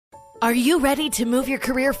Are you ready to move your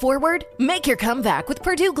career forward? Make your comeback with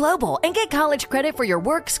Purdue Global and get college credit for your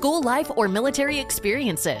work, school life, or military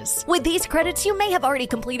experiences. With these credits, you may have already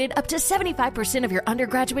completed up to 75% of your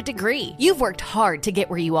undergraduate degree. You've worked hard to get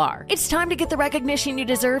where you are. It's time to get the recognition you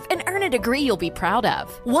deserve and earn a degree you'll be proud of,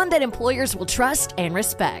 one that employers will trust and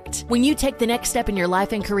respect. When you take the next step in your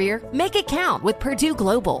life and career, make it count with Purdue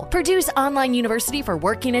Global, Purdue's online university for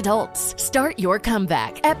working adults. Start your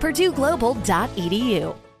comeback at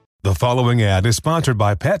purdueglobal.edu. The following ad is sponsored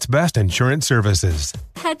by Pets Best Insurance Services.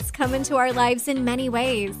 Pets come into our lives in many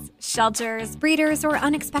ways. Shelters, breeders, or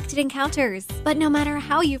unexpected encounters. But no matter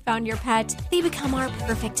how you found your pet, they become our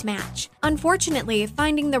perfect match. Unfortunately,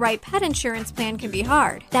 finding the right pet insurance plan can be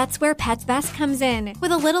hard. That's where Pets Best comes in.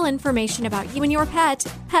 With a little information about you and your pet,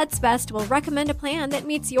 Pets Best will recommend a plan that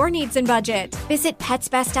meets your needs and budget. Visit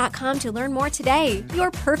PetsBest.com to learn more today.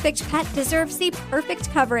 Your perfect pet deserves the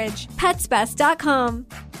perfect coverage. PetsBest.com.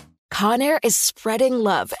 Conair is spreading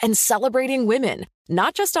love and celebrating women,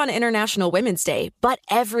 not just on International Women's Day, but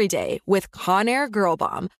every day with Conair Girl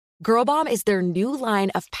Bomb. Girl Bomb is their new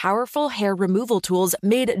line of powerful hair removal tools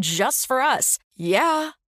made just for us.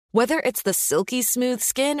 Yeah. Whether it's the silky smooth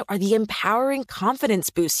skin or the empowering confidence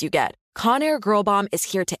boost you get, Conair Girl Bomb is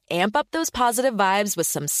here to amp up those positive vibes with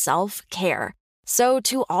some self-care. So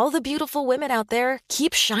to all the beautiful women out there,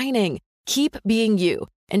 keep shining, keep being you,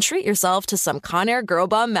 and treat yourself to some Conair Girl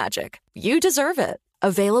Bomb magic. You deserve it.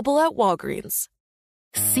 Available at Walgreens.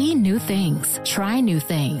 See new things, try new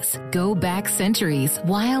things, go back centuries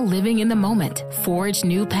while living in the moment, forge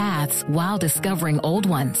new paths while discovering old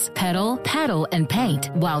ones, pedal, paddle, and paint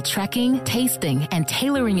while trekking, tasting, and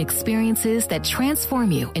tailoring experiences that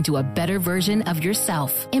transform you into a better version of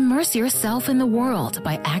yourself. Immerse yourself in the world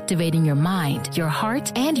by activating your mind, your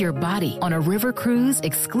heart, and your body on a river cruise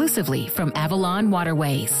exclusively from Avalon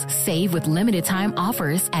Waterways. Save with limited time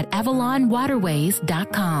offers at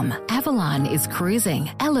AvalonWaterways.com. Avalon is cruising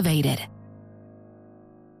elevated.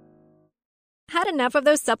 Had enough of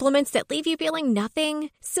those supplements that leave you feeling nothing?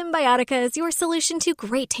 Symbiotica is your solution to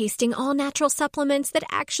great tasting all-natural supplements that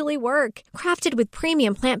actually work. Crafted with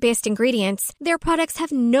premium plant-based ingredients, their products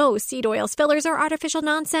have no seed oils, fillers, or artificial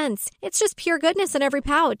nonsense. It's just pure goodness in every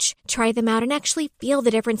pouch. Try them out and actually feel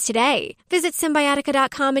the difference today. Visit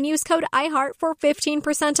Symbiotica.com and use code IHEART for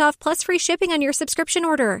 15% off plus free shipping on your subscription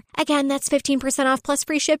order. Again, that's 15% off plus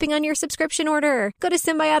free shipping on your subscription order. Go to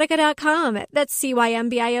Symbiotica.com. That's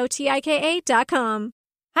CYMBIOTIKA.com.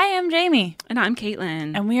 Hi, I'm Jamie. And I'm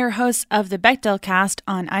Caitlin. And we are hosts of the Bechdel Cast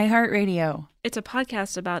on iHeartRadio. It's a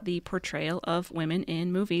podcast about the portrayal of women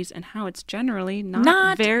in movies and how it's generally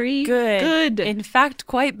not very good. In fact,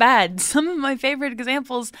 quite bad. Some of my favorite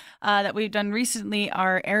examples that we've done recently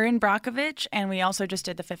are Erin Brockovich, and we also just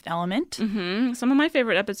did The Fifth Element. Mm-hmm. Some of my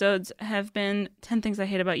favorite episodes have been 10 Things I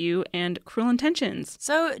Hate About You and Cruel Intentions.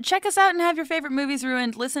 So check us out and have your favorite movies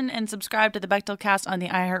ruined. Listen and subscribe to the Bechdel Cast on the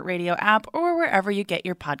iHeartRadio app or wherever you get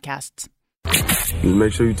your podcasts.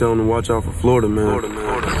 Make sure you tell them to watch out for Florida, man.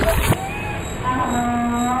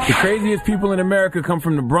 The craziest people in America come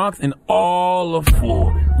from the Bronx and all of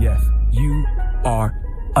Florida. Yes, you are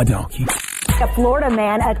a donkey. A Florida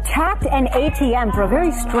man attacked an ATM for a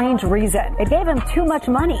very strange reason. It gave him too much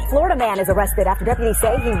money. Florida man is arrested after deputies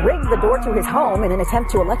say he rigged the door to his home in an attempt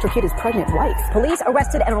to electrocute his pregnant wife. Police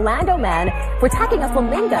arrested an Orlando man for attacking a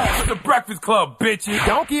flamingo. It's the Breakfast Club, bitches.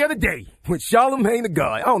 Donkey of the day with Charlamagne the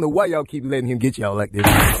God. I don't know why y'all keep letting him get y'all like this.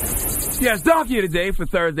 Yes, Donkey of the Day for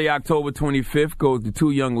Thursday, October 25th goes to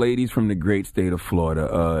two young ladies from the great state of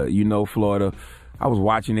Florida. Florida. I was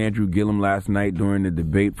watching Andrew Gillum last night during the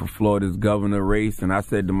debate for Florida's governor race, and I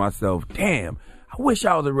said to myself, damn, I wish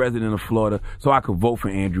I was a resident of Florida so I could vote for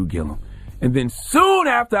Andrew Gillum. And then soon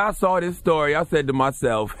after I saw this story, I said to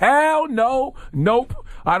myself, hell no, nope.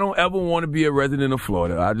 I don't ever want to be a resident of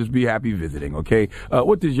Florida. I'll just be happy visiting, okay?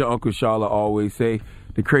 What does your Uncle Sharla always say?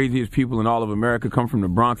 The craziest people in all of America come from the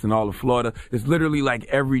Bronx and all of Florida. It's literally like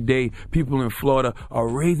every day people in Florida are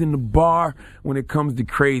raising the bar when it comes to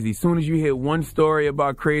crazy. As soon as you hear one story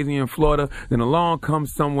about crazy in Florida, then along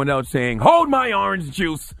comes someone else saying, hold my orange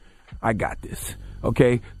juice. I got this.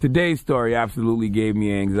 Okay, today's story absolutely gave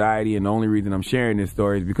me anxiety, and the only reason I'm sharing this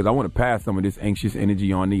story is because I want to pass some of this anxious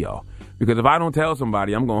energy on to y'all. Because if I don't tell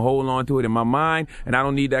somebody, I'm going to hold on to it in my mind, and I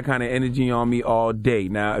don't need that kind of energy on me all day.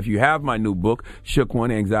 Now, if you have my new book, Shook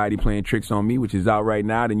One, Anxiety Playing Tricks on Me, which is out right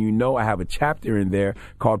now, then you know I have a chapter in there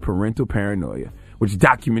called Parental Paranoia, which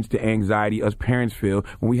documents the anxiety us parents feel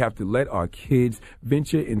when we have to let our kids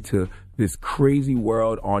venture into this crazy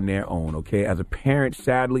world on their own, okay? As a parent,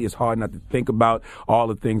 sadly, it's hard not to think about all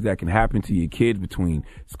the things that can happen to your kids between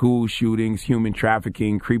school shootings, human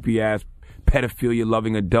trafficking, creepy-ass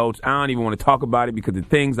pedophilia-loving adults. I don't even want to talk about it because the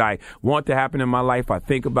things I want to happen in my life, I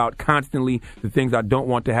think about constantly. The things I don't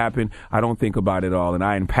want to happen, I don't think about at all. And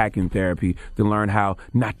I unpack in therapy to learn how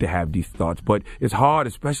not to have these thoughts. But it's hard,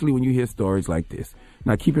 especially when you hear stories like this.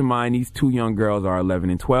 Now, keep in mind, these two young girls are 11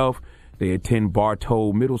 and 12. They attend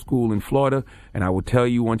Bartow Middle School in Florida. And I will tell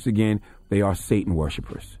you once again, they are Satan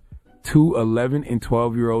worshipers. Two 11 and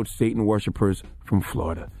 12-year-old Satan worshipers from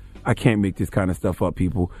Florida. I can't make this kind of stuff up,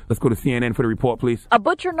 people. Let's go to CNN for the report, please. A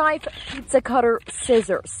butcher knife, pizza cutter,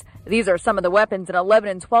 scissors. These are some of the weapons an 11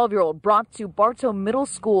 and 12-year-old brought to Bartow Middle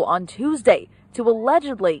School on Tuesday to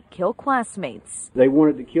allegedly kill classmates. They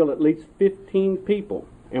wanted to kill at least 15 people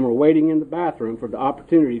and were waiting in the bathroom for the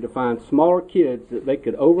opportunity to find smaller kids that they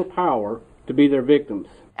could overpower to be their victims.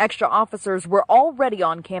 Extra officers were already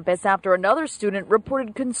on campus after another student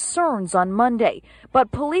reported concerns on Monday.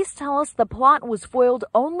 But police tell us the plot was foiled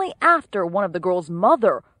only after one of the girls'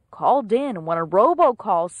 mother called in when a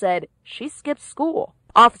robocall said she skipped school.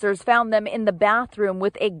 Officers found them in the bathroom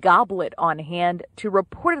with a goblet on hand to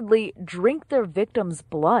reportedly drink their victim's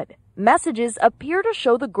blood. Messages appear to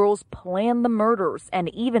show the girls planned the murders and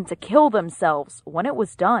even to kill themselves when it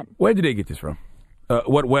was done. Where did they get this from?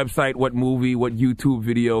 What website, what movie, what YouTube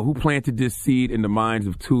video, who planted this seed in the minds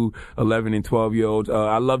of two 11 and 12-year-olds?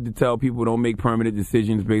 I love to tell people don't make permanent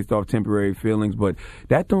decisions based off temporary feelings, but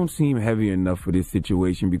that don't seem heavy enough for this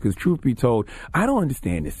situation because, truth be told, I don't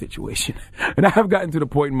understand this situation. And I've gotten to the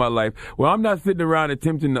point in my life where I'm not sitting around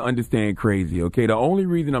attempting to understand crazy, okay? The only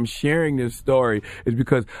reason I'm sharing this story is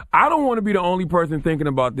because I don't want to be the only person thinking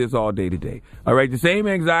about this all day today, all right? The same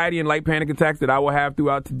anxiety and light panic attacks that I will have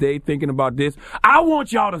throughout today thinking about this, I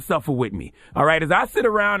want y'all to suffer with me, all right? As I sit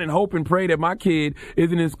around and hope and pray that my kid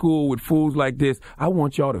isn't in school with fools like this, I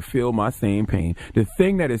want y'all to feel my same pain. The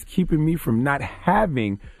thing that is keeping me from not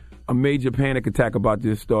having a major panic attack about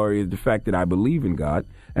this story is the fact that I believe in God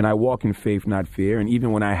and I walk in faith, not fear. And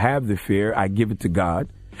even when I have the fear, I give it to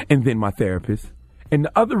God and then my therapist. And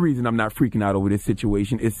the other reason I'm not freaking out over this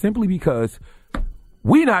situation is simply because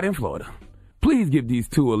we're not in Florida. Please give these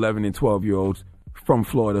two 11 and 12-year-olds from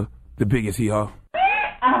Florida the biggest hee-haw.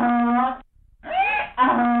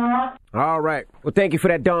 All right. Well, thank you for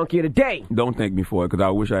that donkey of the day. Don't thank me for it, because I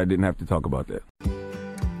wish I didn't have to talk about that.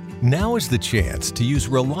 Now is the chance to use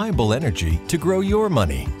reliable energy to grow your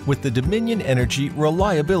money with the Dominion Energy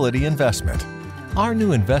Reliability Investment. Our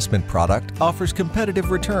new investment product offers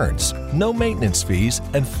competitive returns, no maintenance fees,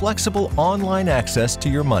 and flexible online access to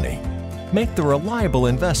your money. Make the reliable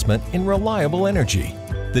investment in reliable energy.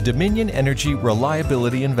 The Dominion Energy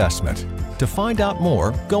Reliability Investment. To find out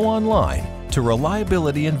more, go online to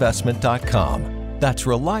reliabilityinvestment.com. That's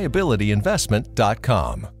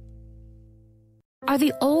reliabilityinvestment.com. Are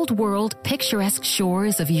the old world, picturesque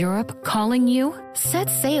shores of Europe calling you? Set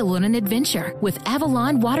sail on an adventure with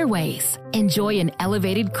Avalon Waterways. Enjoy an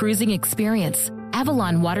elevated cruising experience.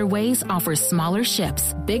 Avalon Waterways offers smaller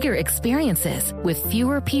ships, bigger experiences, with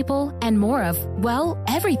fewer people and more of, well,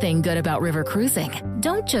 everything good about river cruising.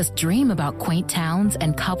 Don't just dream about quaint towns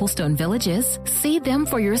and cobblestone villages. See them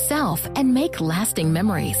for yourself and make lasting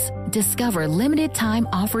memories. Discover limited time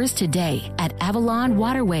offers today at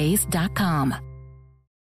AvalonWaterways.com.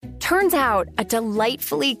 Turns out a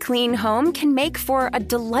delightfully clean home can make for a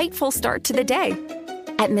delightful start to the day.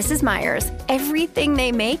 At Mrs. Meyer's, everything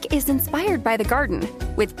they make is inspired by the garden.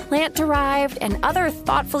 With plant-derived and other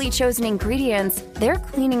thoughtfully chosen ingredients, their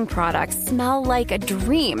cleaning products smell like a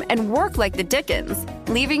dream and work like the Dickens,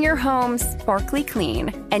 leaving your home sparkly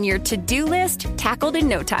clean and your to-do list tackled in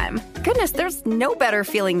no time. Goodness, there's no better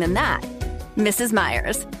feeling than that. Mrs.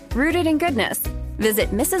 Meyer's, rooted in goodness.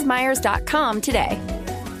 Visit mrsmeyers.com today.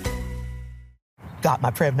 Got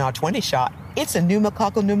my Prevnar 20 shot. It's a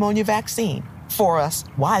pneumococcal pneumonia vaccine. For us,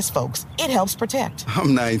 wise folks, it helps protect.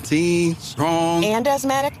 I'm 19, strong. And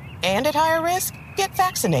asthmatic, and at higher risk. Get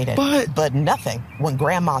vaccinated. But nothing when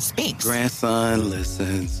grandma speaks. Grandson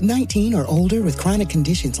listens. 19 or older with chronic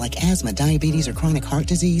conditions like asthma, diabetes, or chronic heart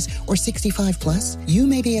disease, or 65 plus, you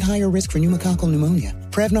may be at higher risk for pneumococcal pneumonia.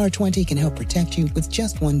 Prevnar 20 can help protect you with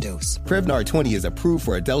just one dose. Prevnar 20 is approved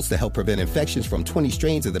for adults to help prevent infections from 20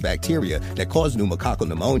 strains of the bacteria that cause pneumococcal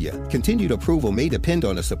pneumonia. Continued approval may depend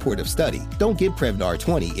on a supportive study. Don't get Prevnar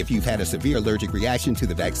 20 if you've had a severe allergic reaction to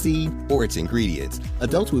the vaccine or its ingredients.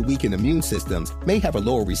 Adults with weakened immune systems may have a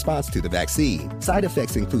lower response to the vaccine. Side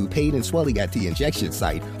effects include pain and swelling at the injection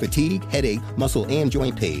site, fatigue, headache, muscle, and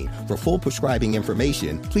joint pain. For full prescribing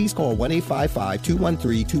information, please call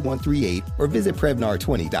 1-855-213-2138 or visit Prevnar20.com.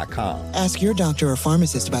 Ask your doctor or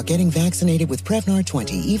pharmacist about getting vaccinated with Prevnar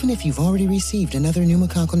 20, even if you've already received another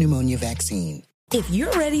pneumococcal pneumonia vaccine. If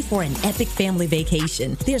you're ready for an epic family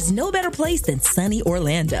vacation, there's no better place than sunny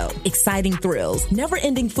Orlando. Exciting thrills,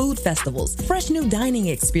 never-ending food festivals, fresh new dining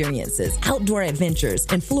experiences, outdoor adventures,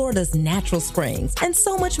 and Florida's natural springs, and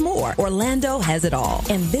so much more. Orlando has it all.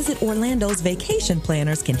 And Visit Orlando's vacation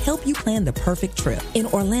planners can help you plan the perfect trip. In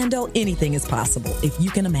Orlando, anything is possible if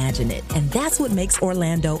you can imagine it. And that's what makes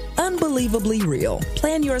Orlando unbelievably real.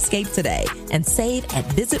 Plan your escape today and save at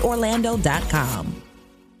visitorlando.com.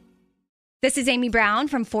 This is Amy Brown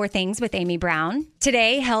from 4 Things with Amy Brown.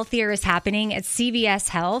 Today, Healthier is happening at CVS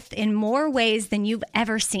Health in more ways than you've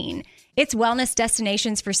ever seen. It's wellness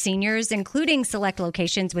destinations for seniors, including select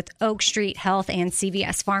locations with Oak Street Health and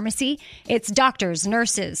CVS Pharmacy. It's doctors,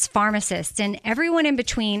 nurses, pharmacists, and everyone in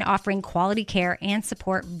between offering quality care and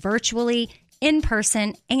support virtually, in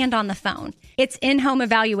person, and on the phone. It's in-home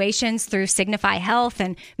evaluations through Signify Health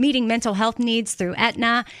and meeting mental health needs through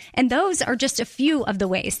Aetna. And those are just a few of the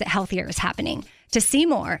ways that Healthier is happening. To see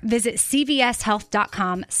more, visit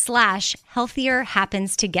cvshealth.com/healthier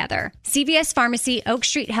happens together. CVS Pharmacy, Oak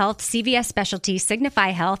Street Health, CVS Specialty, Signify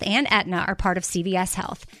Health, and Aetna are part of CVS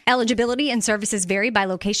Health. Eligibility and services vary by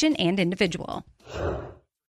location and individual.